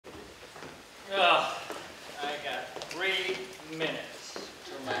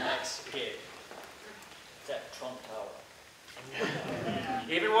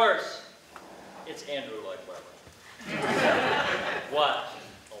Even worse, it's Andrew Lloyd Webber. What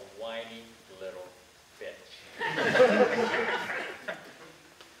a whiny little bitch.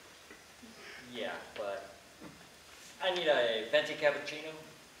 Yeah, but I need a venti cappuccino.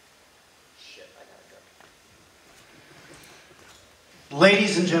 Shit, I gotta go.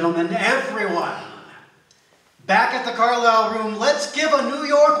 Ladies and gentlemen, everyone, back at the Carlisle Room, let's give a New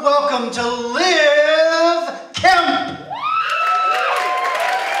York welcome to Liv Kemp.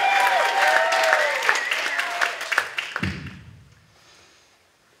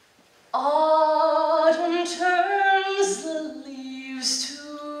 Autumn turns the leaves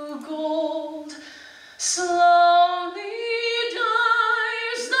to gold, slowly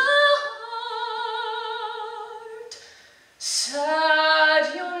dies the heart.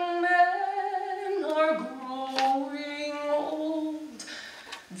 Sad young men are growing old,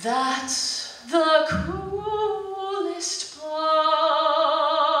 that's the cruelest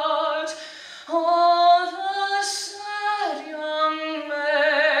part. All the sad young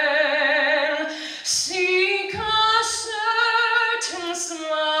men seek a certain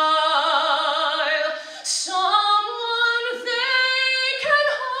smile, someone they can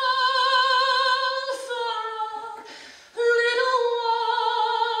hold for a little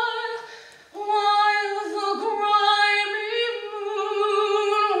while the grimy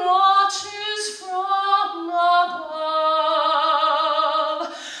moon watches from above,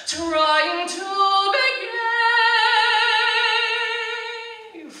 trying to be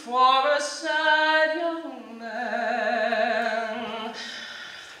gay for a sad young man,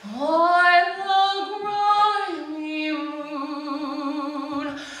 while the grimy moon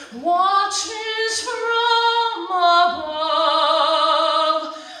watches from above.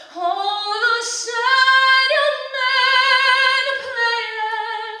 All the sad young men play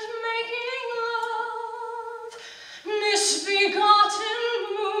at making love, misbegotten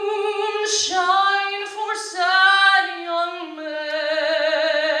moonshine for sad young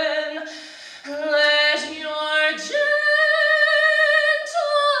men. Let your gentle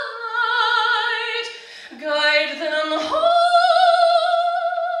light guide them home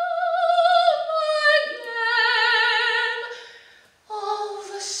again. All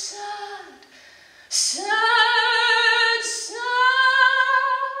the sad, sad, sad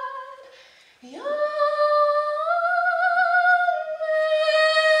young